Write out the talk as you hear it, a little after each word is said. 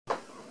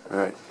All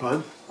right.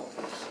 On?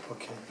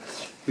 Okay.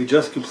 We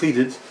just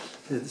completed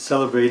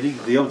celebrating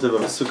the Yom Tov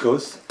of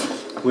Sukkos,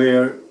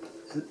 where,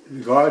 in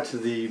regard to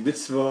the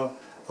mitzvah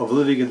of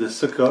living in the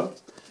sukkah,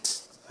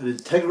 an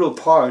integral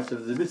part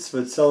of the mitzvah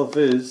itself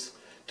is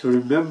to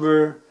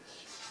remember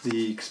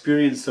the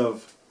experience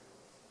of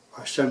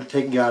Hashem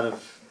taking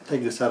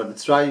us out of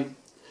Mitzrayim,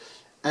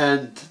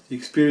 and the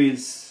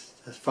experience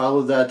that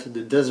followed that in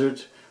the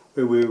desert,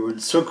 where we were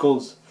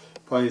encircled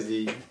by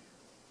the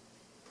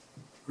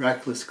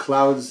miraculous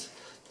clouds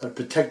that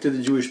protected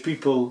the Jewish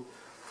people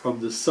from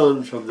the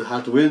sun, from the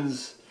hot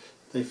winds.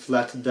 They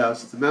flattened out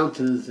the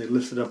mountains, they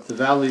lifted up the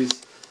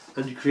valleys,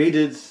 and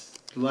created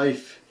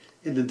life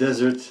in the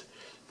desert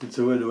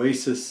into an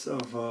oasis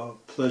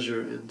of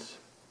pleasure and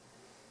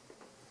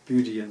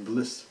beauty and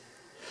bliss.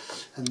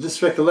 And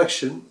this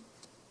recollection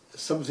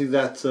is something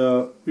that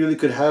really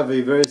could have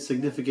a very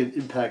significant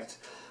impact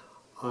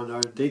on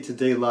our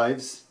day-to-day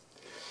lives.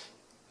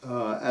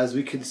 As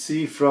we can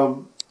see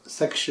from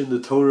section the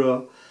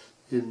Torah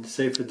in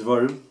Sefer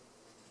Dvarim,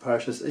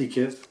 Parashas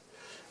Eikev,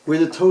 where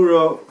the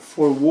Torah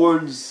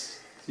forewarns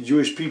the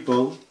Jewish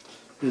people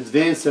in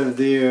advance of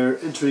their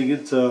entering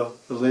into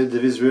the land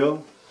of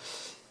Israel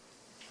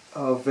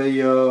of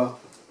a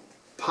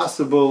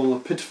possible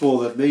pitfall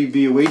that may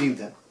be awaiting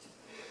them.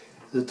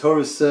 The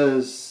Torah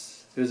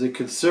says there's a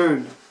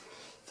concern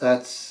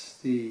that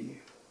the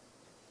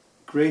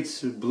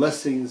great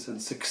blessings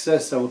and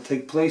success that will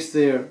take place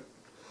there,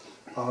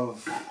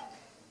 of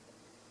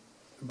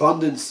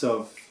abundance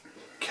of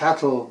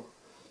cattle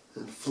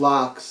and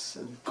flocks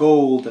and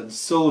gold and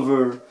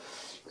silver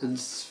and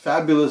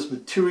fabulous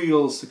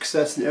material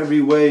success in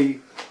every way,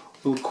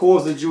 will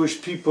cause the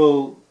Jewish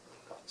people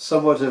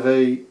somewhat of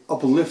a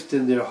uplift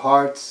in their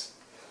hearts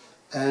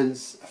and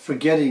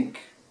forgetting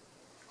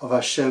of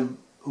Hashem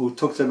who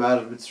took them out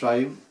of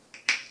Mitzrayim,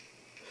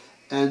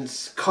 and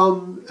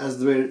come, as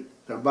the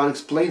Ramban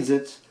explains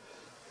it,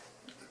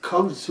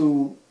 come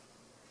to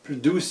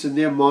produce in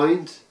their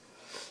mind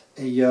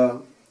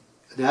an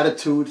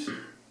attitude,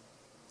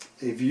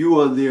 a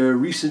view on their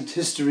recent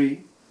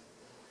history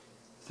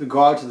with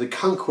regard to the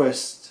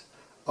conquest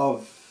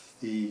of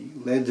the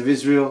land of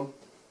Israel,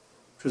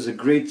 which was a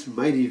great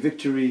mighty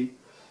victory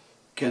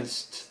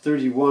against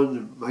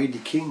 31 mighty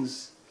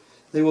kings.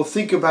 They will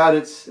think about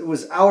it. It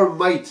was our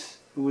might,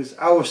 it was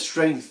our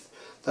strength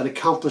that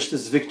accomplished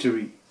this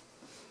victory.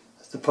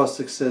 As the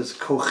pasuk says,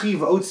 Kochi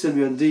v'otzem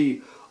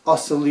yadi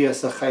asali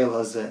asachayil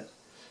hazeh.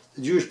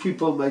 The Jewish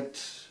people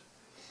might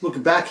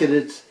look back at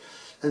it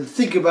and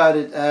think about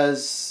it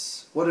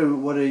as what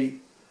a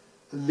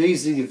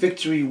amazing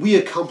victory we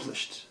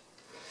accomplished.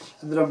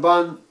 And the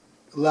Ramban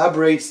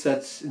elaborates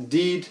that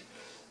indeed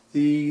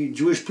the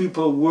Jewish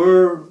people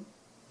were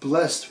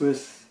blessed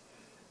with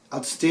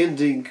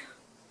outstanding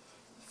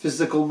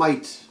physical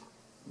might,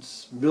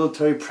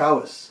 military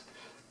prowess.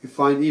 We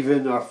find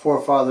even our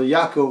forefather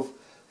Yaakov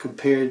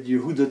compared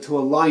Yehuda to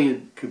a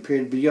lion,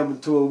 compared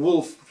Binyamin to a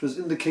wolf, which was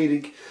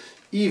indicating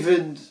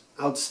even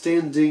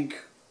outstanding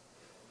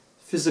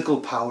physical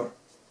power.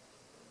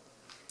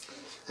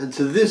 And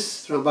to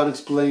this, Ramban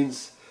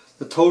explains,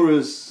 the Torah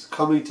is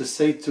coming to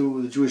say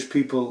to the Jewish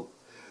people,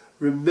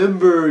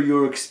 remember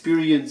your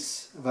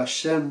experience of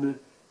Hashem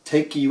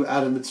taking you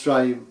out of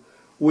Mitzrayim,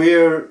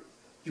 where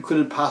you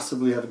couldn't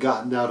possibly have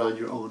gotten out on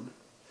your own.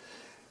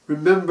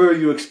 Remember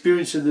your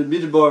experience in the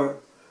Midbar,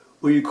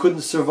 where you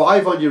couldn't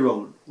survive on your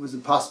own. It was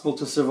impossible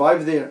to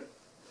survive there.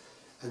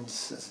 And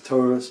as the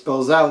Torah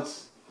spells out,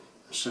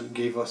 Hashem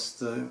gave us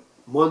the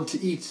man to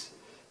eat,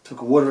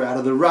 took water out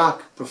of the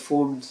rock,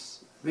 performed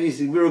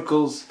amazing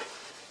miracles,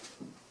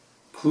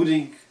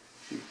 including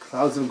the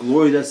clouds of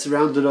glory that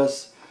surrounded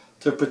us,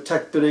 to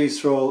protect Bnei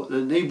Yisrael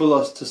and enable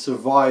us to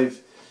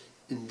survive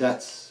in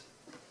that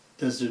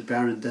desert,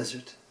 barren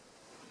desert.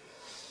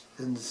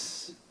 And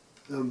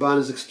Ramban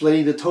is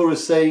explaining, the Torah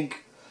is saying,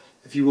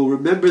 if you will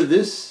remember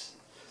this,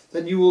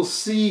 then you will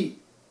see,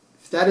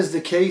 if that is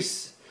the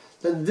case,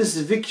 then this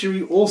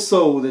victory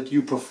also that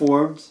you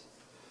performed,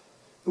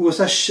 it was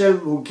Hashem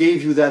who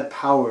gave you that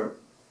power.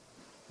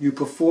 You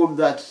performed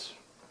that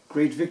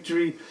great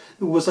victory,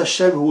 it was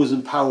Hashem who was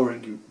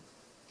empowering you.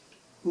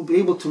 You'll be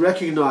able to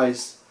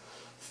recognize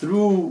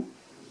through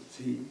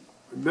the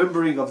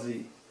remembering of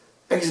the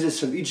exodus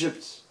from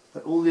Egypt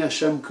that only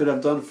Hashem could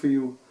have done for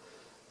you,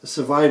 the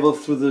survival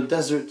through the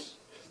desert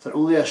that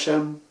only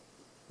Hashem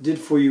did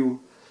for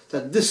you,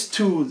 that this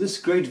too, this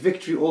great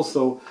victory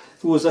also,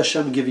 it was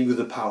Hashem giving you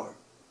the power.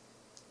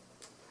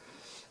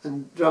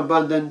 And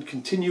Ramban then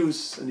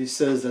continues and he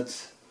says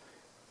that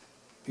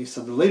based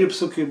on the later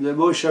psukim, that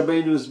Moshe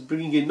Rabbeinu is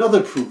bringing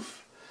another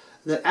proof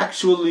that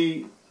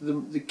actually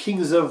the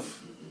kings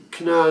of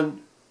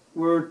Canaan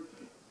were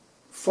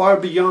far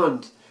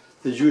beyond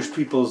the Jewish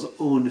people's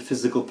own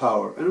physical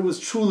power. And it was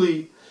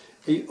truly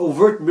an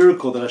overt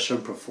miracle that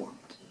Hashem performed.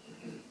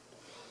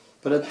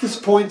 But at this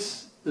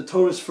point, the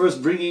Torah is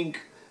first bringing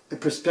a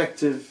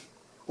perspective,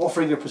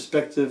 offering a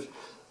perspective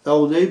that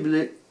will enable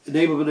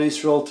Bnei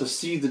Yisrael to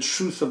see the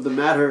truth of the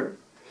matter,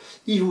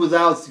 even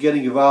without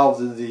getting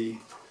involved in the,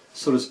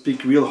 so to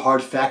speak, real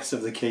hard facts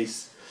of the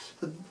case.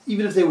 But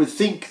even if they would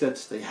think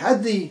that they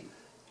had the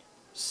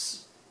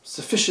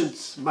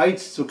sufficient might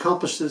to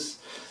accomplish this,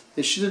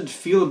 they shouldn't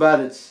feel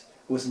about it.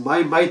 It was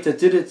my might that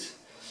did it.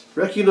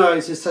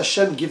 Recognize it's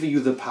Hashem giving you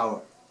the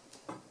power.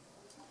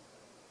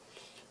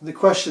 And the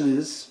question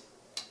is,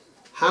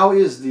 how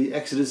is the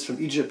exodus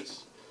from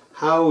Egypt,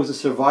 how is the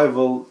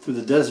survival through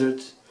the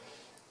desert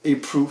a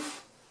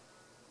proof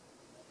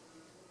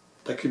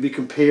that could be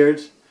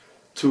compared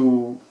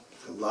to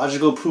the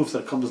logical proof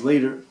that comes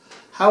later?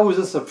 How is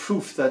this a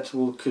proof that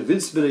will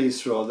convince Bnei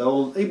Yisrael, that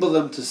will enable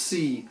them to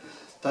see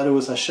that it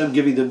was Hashem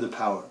giving them the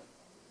power?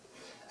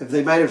 If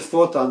they might have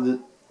thought on it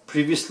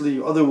previously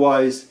or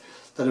otherwise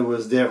that it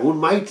was their own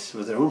might, it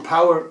was their own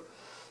power,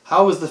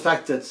 how is the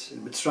fact that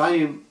in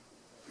Mitzrayim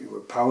we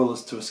were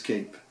powerless to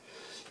escape?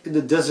 In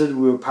the desert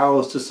we were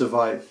powerless to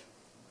survive.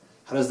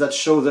 How does that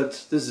show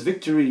that this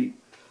victory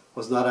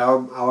was not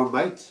our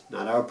might,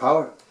 not our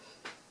power?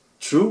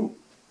 True,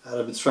 out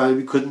of Mitzrayim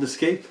we couldn't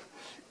escape,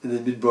 and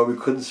in Midbar we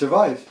couldn't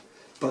survive.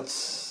 But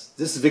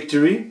this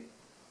victory,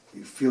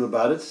 we feel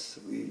about it,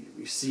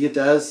 we see it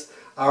as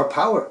our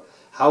power.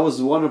 How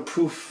is one a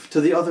proof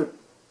to the other?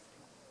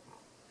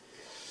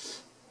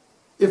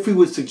 If we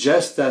would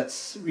suggest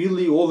that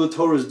really all the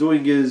Torah is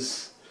doing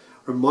is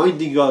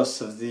reminding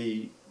us of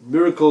the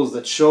miracles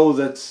that show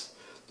that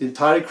the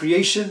entire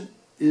creation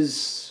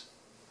is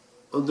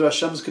under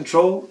Hashem's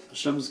control,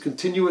 Hashem's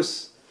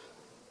continuous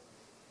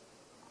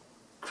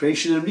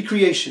creation and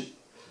recreation,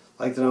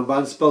 like the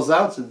Ramban spells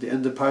out at the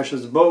end of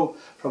Parshas Bo,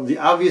 from the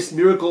obvious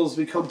miracles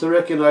we come to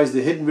recognize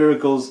the hidden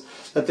miracles,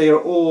 that they are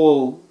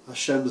all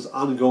Hashem's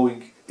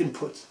ongoing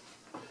input.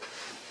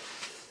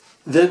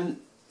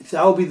 Then, if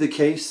that would be the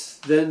case,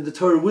 then the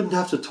Torah wouldn't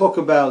have to talk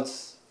about,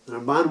 the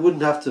Ramban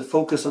wouldn't have to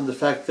focus on the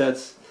fact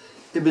that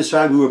in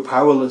Mitzrayim we were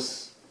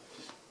powerless,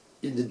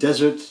 in the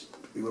desert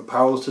we were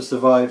powerless to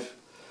survive.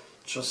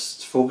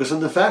 Just focus on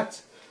the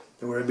fact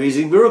there were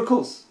amazing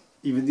miracles.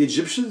 Even the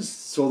Egyptians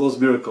saw those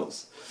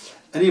miracles.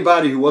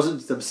 Anybody who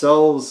wasn't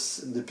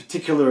themselves in the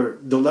particular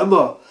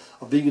dilemma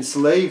of being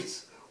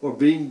enslaved or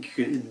being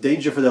in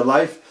danger for their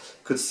life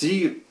could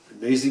see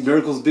amazing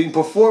miracles being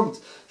performed,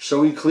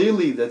 showing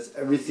clearly that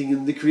everything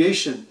in the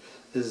creation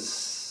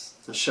is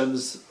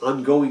Hashem's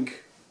ongoing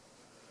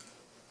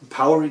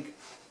empowering.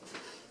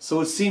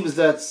 So it seems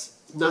that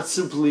not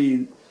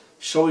simply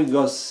showing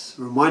us,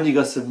 reminding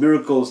us of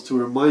miracles to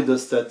remind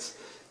us that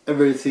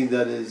everything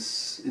that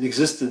is in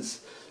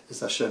existence is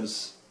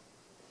Hashem's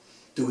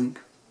doing.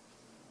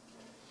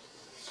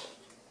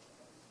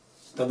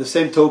 By the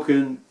same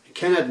token, it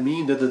cannot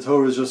mean that the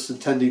Torah is just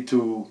intending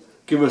to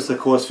give us a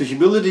cause for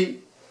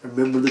humility.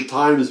 Remember the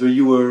times where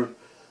you were,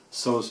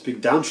 so to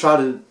speak,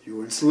 downtrodden, you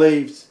were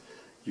enslaved,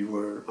 you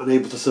were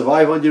unable to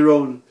survive on your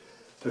own,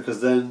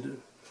 because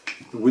then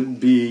it wouldn't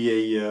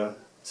be a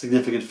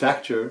significant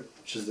factor,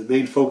 which is the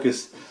main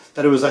focus,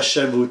 that it was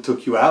Hashem who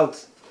took you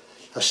out.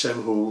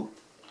 Hashem who,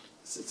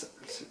 the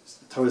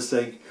Torah is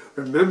saying,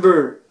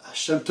 remember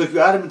Hashem took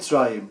you out of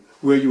Mitzrayim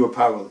where you were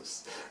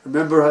powerless.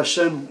 Remember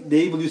Hashem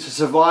enabled you to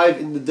survive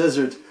in the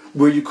desert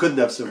where you couldn't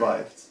have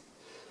survived.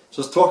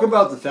 Just talk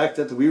about the fact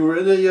that we were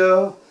in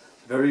a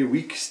very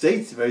weak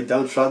state, a very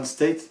downtrodden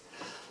state.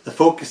 The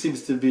focus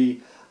seems to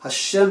be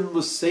Hashem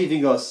was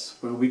saving us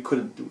when we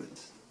couldn't do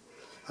it.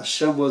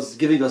 Hashem was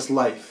giving us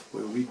life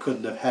when we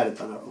couldn't have had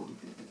it on our own.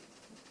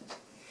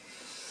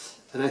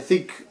 And I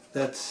think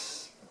that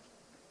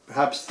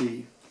perhaps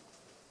the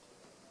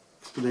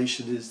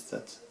explanation is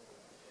that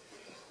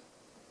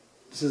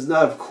this is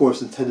not, of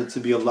course, intended to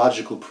be a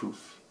logical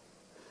proof.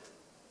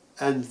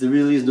 And there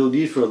really is no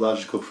need for a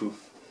logical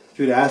proof. If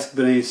you would ask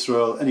Bnei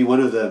Yisrael, any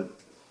one of them,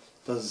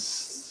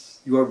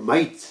 does your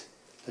might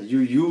that you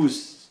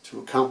use to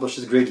accomplish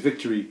this great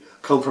victory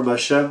come from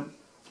Hashem?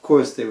 Of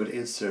course they would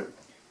answer,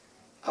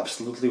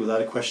 absolutely,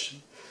 without a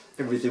question.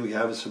 Everything we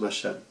have is from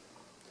Hashem.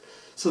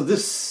 So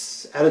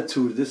this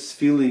attitude, this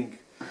feeling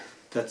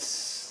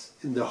that's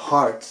in the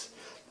heart,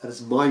 that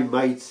is my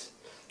might,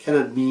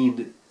 cannot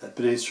mean that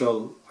Bnei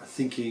Yisrael are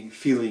thinking,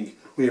 feeling,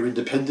 we are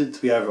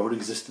independent, we have our own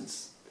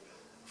existence.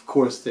 Of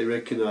course they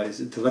recognize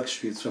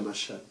intellectually it's from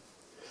Hashem.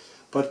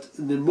 But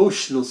in the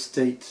emotional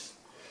state,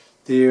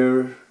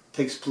 there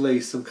takes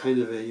place some kind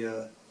of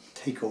a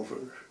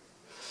takeover.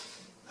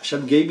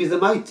 Hashem gave me the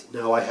might,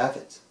 now I have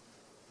it.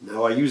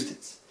 Now I used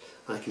it.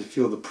 I can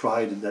feel the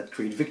pride in that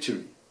great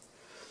victory.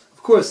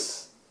 Of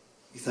course,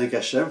 we thank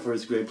Hashem for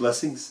His great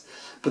blessings,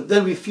 but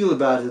then we feel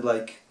about it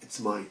like it's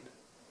mine,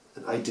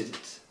 and I did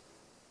it.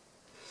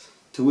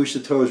 To which the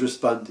Torah is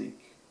responding,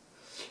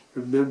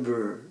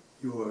 remember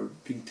you are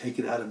being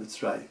taken out of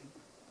Mitzrayim.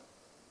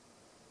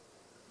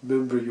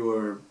 Remember you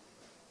are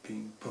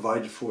being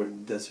provided for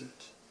in the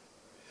desert.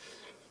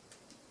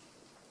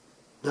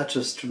 Not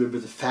just remember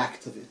the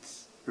fact of it,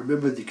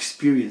 remember the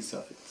experience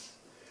of it.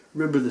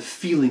 Remember the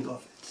feeling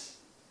of it.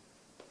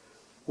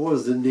 What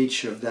was the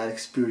nature of that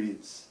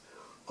experience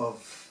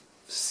of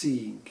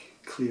seeing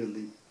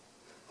clearly,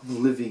 of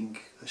living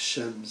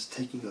Hashem's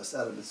taking us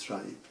out of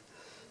Mitzrayim,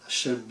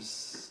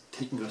 Hashem's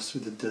taking us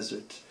through the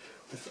desert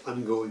with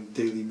ongoing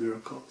daily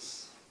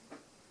miracles?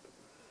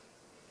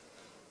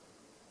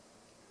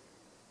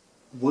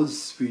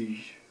 once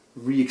we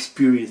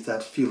re-experience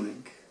that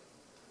feeling,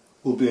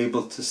 we'll be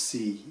able to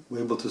see, we're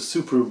able to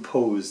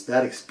superimpose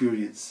that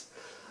experience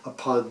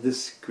upon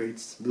this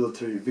great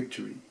military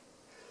victory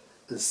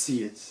and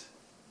see it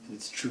in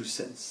its true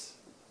sense.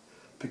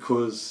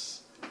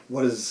 Because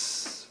what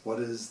is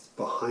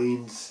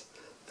behind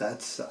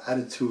that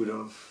attitude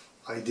of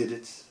 "I did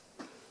it"?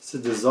 It's a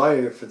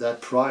desire for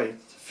that pride,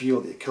 to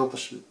feel the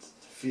accomplishment,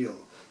 to feel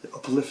the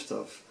uplift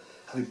of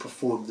having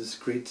performed this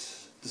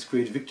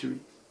great victory.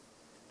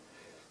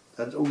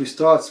 That only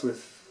starts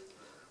with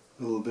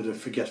a little bit of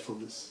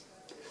forgetfulness.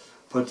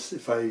 But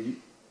if I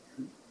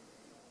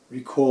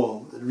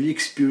recall and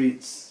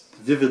re-experience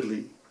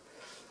vividly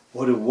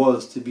what it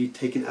was to be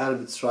taken out of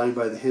Mitzrayim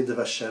by the hand of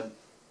Hashem,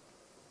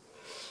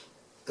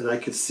 and I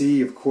could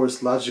see, of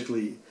course,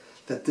 logically,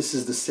 that this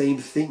is the same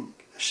thing.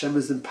 Hashem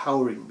is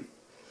empowering me.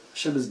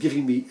 Hashem is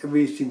giving me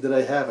everything that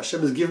I have.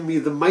 Hashem is giving me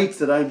the might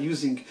that I'm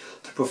using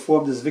to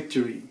perform this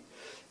victory.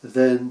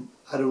 Then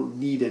I don't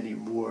need any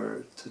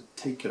more to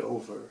take it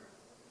over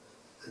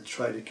and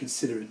try to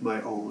consider it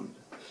my own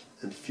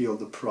and feel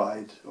the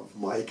pride of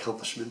my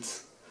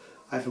accomplishments.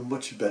 I have a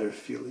much better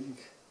feeling.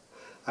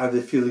 I have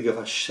the feeling of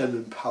Hashem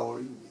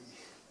empowering me.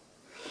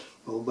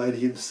 Almighty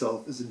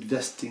Himself is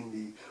investing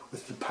me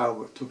with the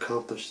power to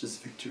accomplish this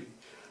victory,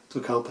 to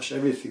accomplish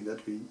everything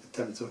that we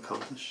attempt to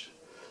accomplish.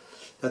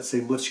 That's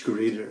a much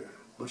greater,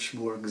 much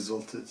more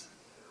exalted,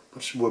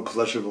 much more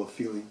pleasurable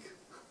feeling,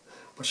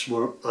 much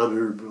more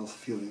honorable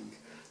feeling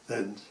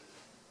than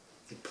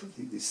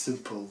the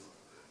simple,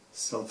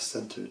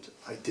 self-centered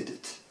 "I did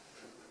it."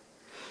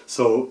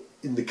 So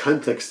in the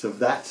context of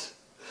that,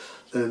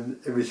 then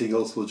everything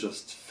else will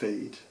just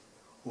fade,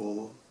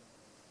 will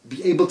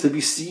be able to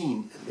be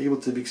seen and able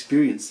to be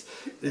experienced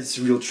in its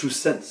real true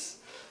sense,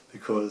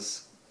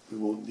 because we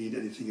won't need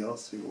anything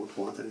else, we won't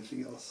want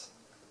anything else.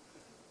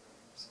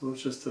 So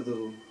it's just a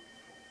little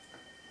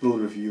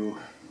review,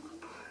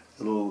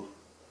 a little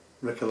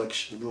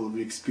recollection, a little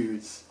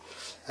re-experience.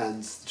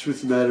 And the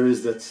truth of the matter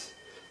is that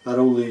not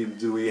only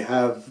do we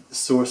have the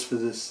source for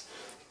this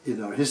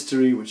in our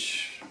history,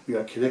 which we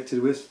are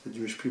connected with, the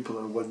Jewish people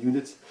are one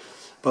unit,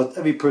 but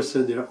every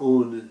person in their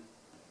own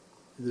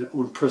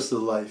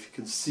personal life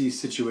can see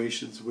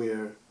situations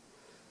where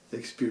they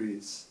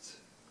experienced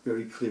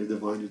very clear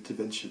divine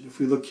intervention. If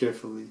we look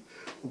carefully,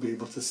 we'll be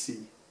able to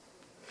see.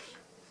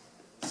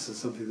 This is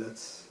something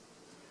that's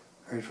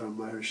heard from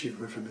my Rishiv,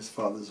 heard from his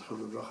father,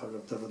 Zechron Bracha,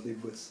 Rav David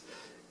Leibowitz.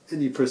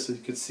 Any person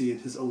could see in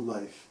his own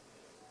life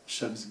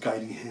Hashem's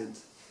guiding hand.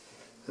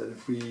 That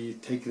if we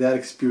take that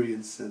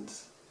experience and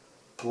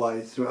apply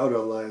it throughout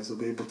our lives, we'll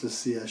be able to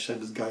see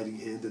Hashem's guiding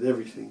hand in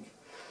everything.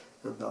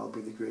 And that'll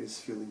be the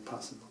greatest feeling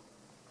possible.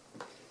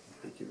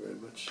 Thank you very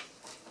much.